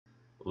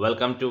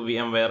Welcome to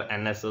VMware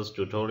NSS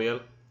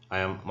tutorial. I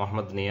am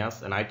Mohammed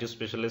Nias, an IT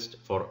specialist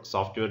for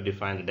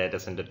software-defined data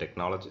center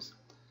technologies.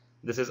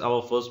 This is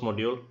our first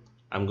module.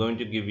 I'm going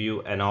to give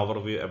you an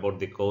overview about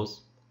the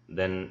course,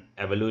 then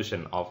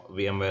evolution of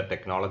VMware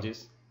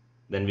technologies.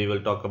 Then we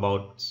will talk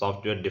about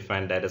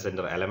software-defined data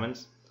center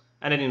elements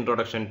and an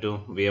introduction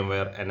to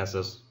VMware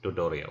NSS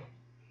tutorial.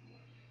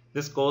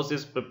 This course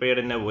is prepared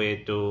in a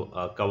way to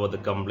cover the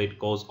complete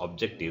course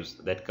objectives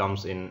that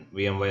comes in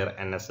VMware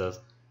NSS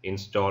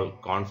install,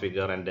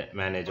 configure and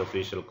manage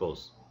official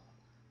course.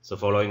 So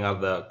following are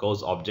the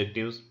course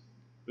objectives.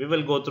 We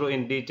will go through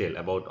in detail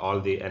about all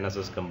the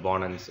NSS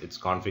components, its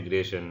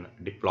configuration,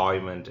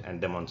 deployment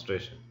and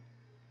demonstration.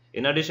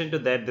 In addition to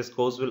that, this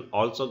course will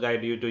also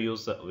guide you to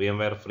use the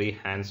VMware free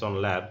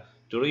hands-on lab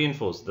to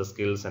reinforce the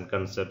skills and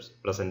concepts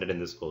presented in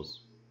this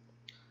course.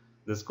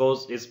 This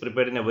course is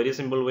prepared in a very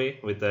simple way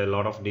with a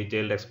lot of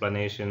detailed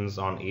explanations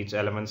on each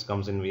elements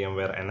comes in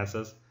VMware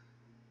NSS.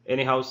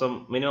 Anyhow,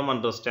 some minimum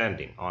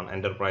understanding on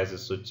enterprise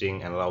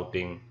switching and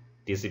routing,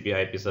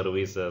 TCP/IP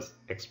services,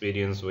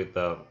 experience with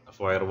the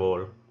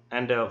firewall,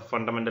 and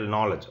fundamental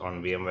knowledge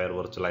on VMware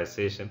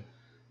virtualization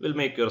will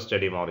make your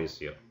study more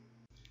easier.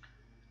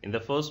 In the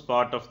first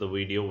part of the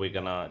video, we're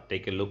gonna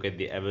take a look at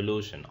the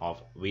evolution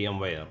of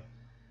VMware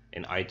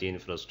in IT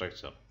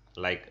infrastructure,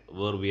 like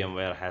where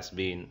VMware has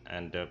been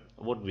and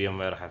what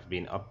VMware have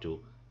been up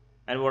to,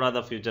 and what are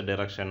the future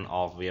direction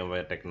of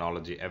VMware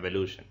technology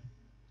evolution.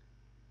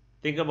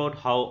 Think about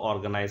how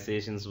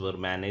organizations were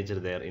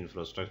managed their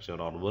infrastructure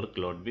or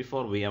workload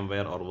before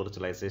VMware or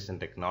virtualization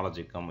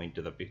technology come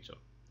into the picture.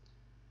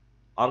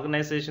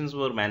 Organizations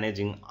were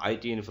managing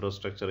IT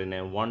infrastructure in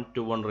a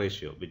 1-to-1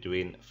 ratio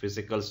between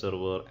physical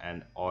server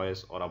and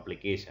OS or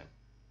application.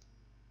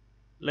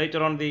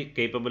 Later on, the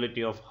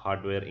capability of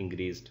hardware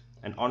increased,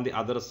 and on the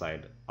other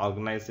side,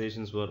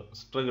 organizations were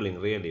struggling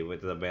really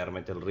with the bare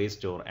metal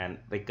restore and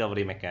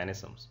recovery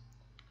mechanisms.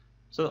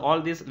 So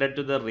all this led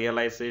to the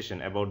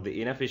realization about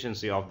the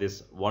inefficiency of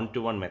this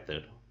one-to-one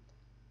method.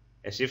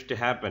 A shift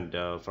happened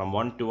from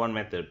one-to-one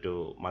method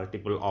to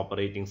multiple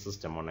operating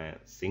system on a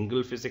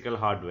single physical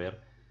hardware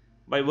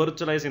by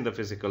virtualizing the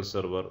physical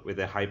server with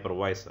a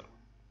hypervisor.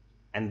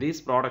 And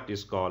this product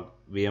is called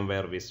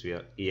VMware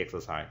vSphere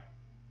EXSI.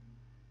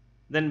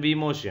 Then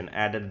vMotion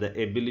added the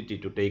ability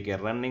to take a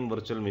running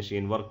virtual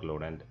machine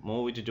workload and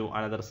move it to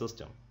another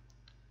system.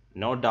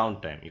 No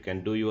downtime. You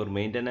can do your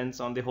maintenance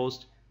on the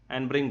host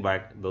and bring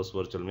back those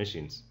virtual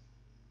machines.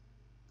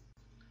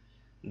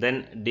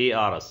 Then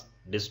DRS,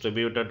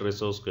 Distributed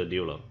Resource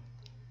Scheduler.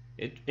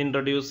 It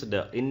introduced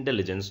the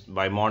intelligence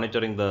by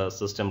monitoring the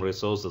system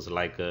resources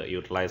like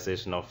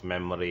utilization of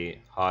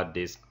memory, hard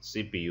disk,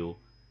 CPU,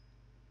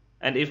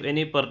 and if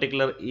any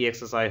particular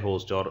EXSI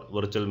host or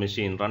virtual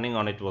machine running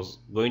on it was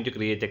going to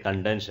create a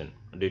contention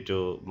due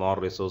to more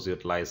resource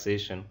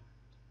utilization,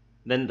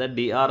 then the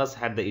DRS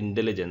had the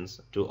intelligence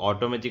to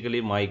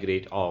automatically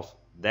migrate off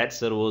that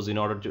servers in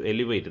order to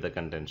elevate the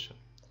contention.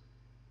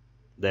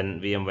 Then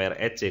VMware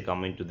HA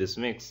come into this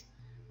mix.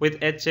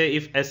 With HA,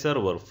 if a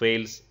server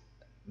fails,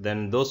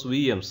 then those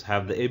VMs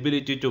have the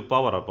ability to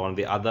power up on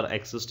the other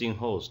existing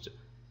host.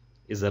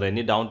 Is there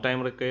any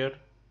downtime required?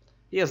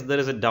 Yes, there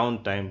is a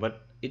downtime,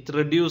 but it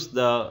reduced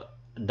the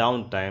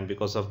downtime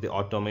because of the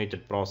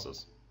automated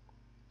process.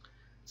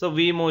 So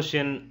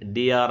vMotion,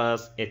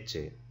 DRS,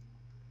 HA.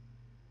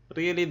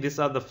 Really, these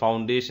are the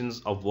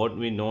foundations of what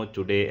we know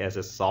today as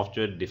a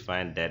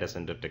software-defined data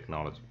center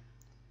technology.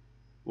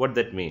 What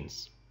that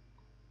means?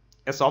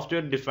 A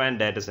software-defined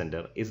data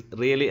center is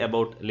really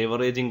about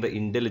leveraging the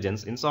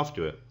intelligence in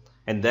software,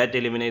 and that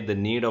eliminates the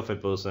need of a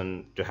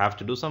person to have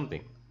to do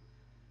something.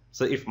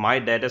 So if my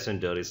data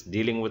center is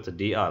dealing with the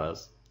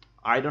DRS,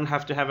 I don't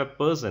have to have a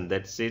person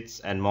that sits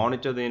and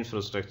monitor the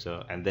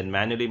infrastructure and then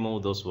manually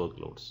move those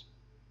workloads.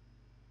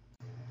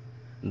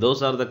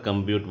 Those are the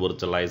compute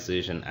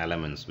virtualization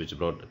elements which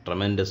brought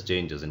tremendous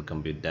changes in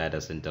compute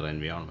data center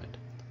environment.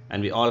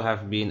 And we all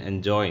have been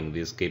enjoying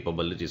these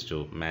capabilities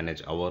to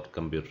manage our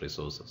compute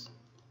resources.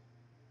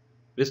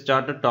 We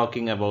started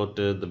talking about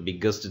the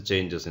biggest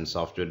changes in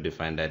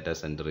software-defined data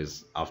center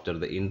is after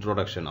the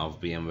introduction of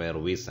VMware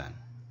vSAN.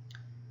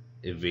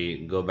 If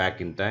we go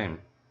back in time,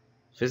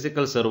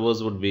 physical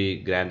servers would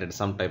be granted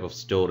some type of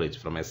storage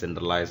from a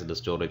centralized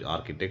storage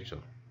architecture.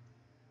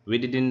 We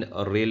didn't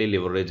really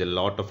leverage a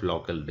lot of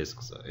local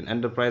disks in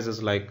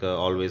enterprises like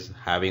always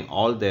having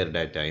all their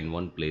data in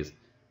one place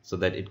so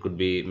that it could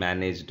be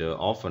managed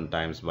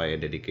oftentimes by a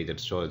dedicated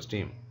storage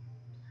team,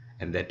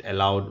 and that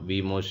allowed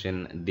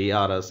vMotion,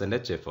 DRS and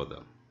HA for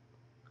them.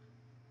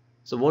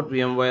 So what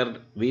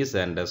VMware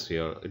vSAN does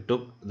here, it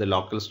took the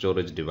local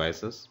storage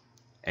devices,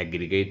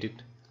 aggregate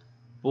it,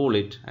 pool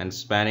it and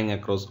spanning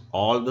across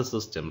all the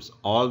systems,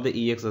 all the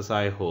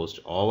EXSI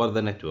hosts over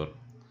the network.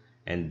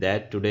 And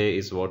that today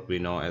is what we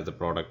know as the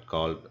product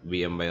called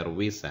VMware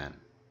vSAN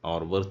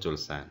or virtual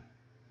SAN.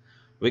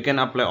 We can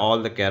apply all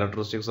the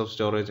characteristics of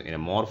storage in a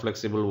more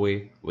flexible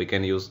way. We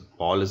can use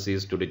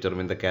policies to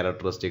determine the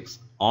characteristics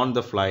on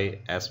the fly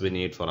as we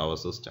need for our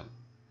system.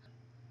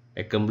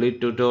 A complete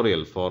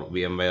tutorial for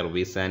VMware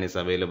vSAN is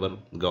available.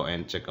 Go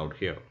and check out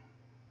here.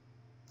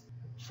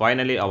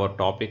 Finally, our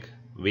topic,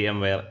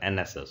 VMware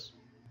NSS.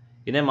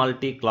 In a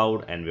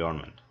multi-cloud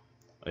environment,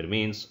 it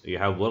means you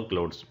have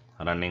workloads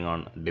running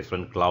on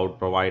different cloud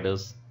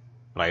providers,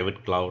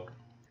 private cloud.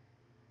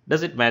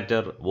 Does it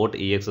matter what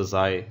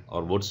EXSI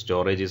or what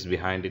storage is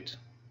behind it?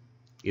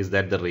 Is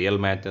that the real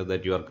matter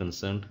that you are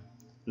concerned?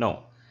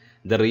 No.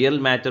 The real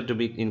matter to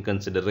be in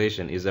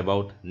consideration is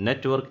about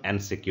network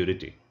and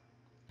security.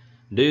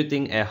 Do you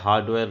think a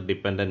hardware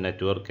dependent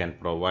network can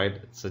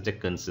provide such a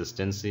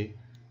consistency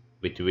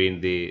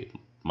between the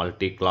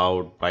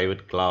multi-cloud,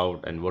 private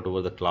cloud, and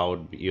whatever the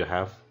cloud you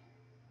have?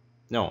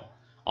 No.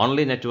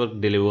 Only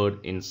network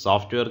delivered in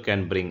software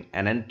can bring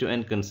an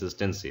end-to-end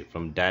consistency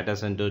from data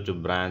center to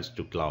branch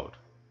to cloud.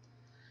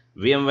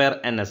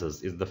 VMware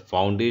NSS is the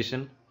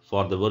foundation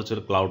for the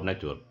virtual cloud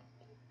network.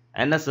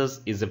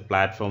 NSS is a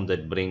platform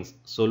that brings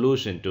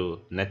solution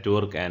to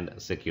network and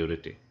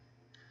security.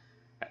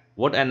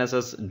 What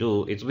NSS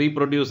do, it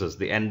reproduces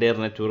the entire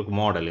network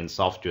model in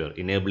software,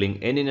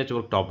 enabling any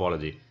network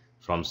topology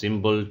from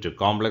simple to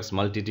complex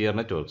multi-tier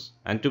networks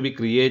and to be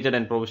created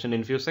and provisioned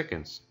in few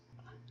seconds.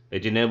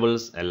 It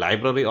enables a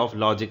library of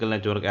logical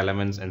network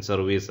elements and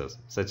services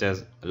such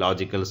as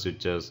logical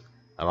switches,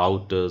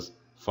 routers,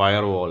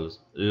 firewalls,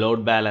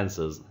 load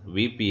balancers,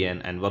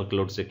 VPN, and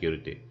workload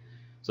security.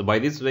 So by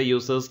this way,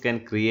 users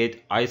can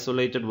create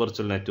isolated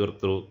virtual network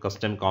through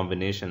custom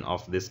combination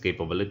of these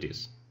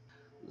capabilities.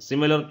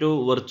 Similar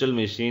to virtual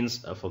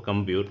machines for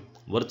compute,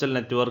 virtual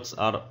networks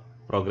are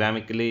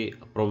programmatically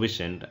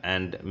provisioned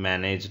and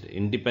managed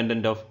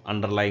independent of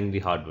underlying the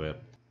hardware.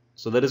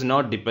 So there is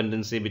no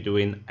dependency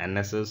between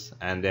NSS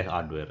and the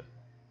hardware.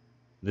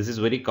 This is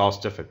very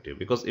cost effective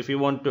because if you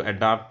want to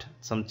adapt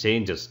some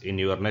changes in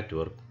your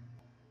network,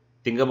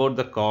 think about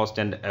the cost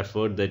and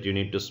effort that you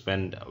need to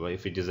spend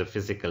if it is a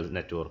physical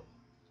network.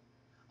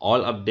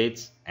 All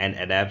updates and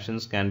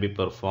adaptations can be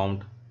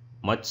performed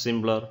much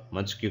simpler,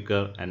 much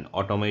quicker and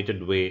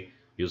automated way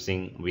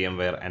using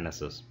VMware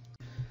NSS.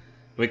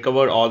 We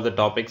covered all the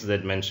topics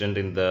that mentioned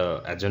in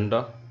the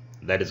agenda.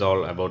 That is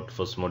all about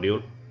first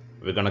module.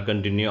 We're going to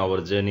continue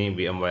our journey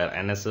VMware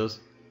NSS.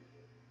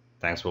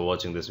 Thanks for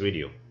watching this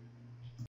video.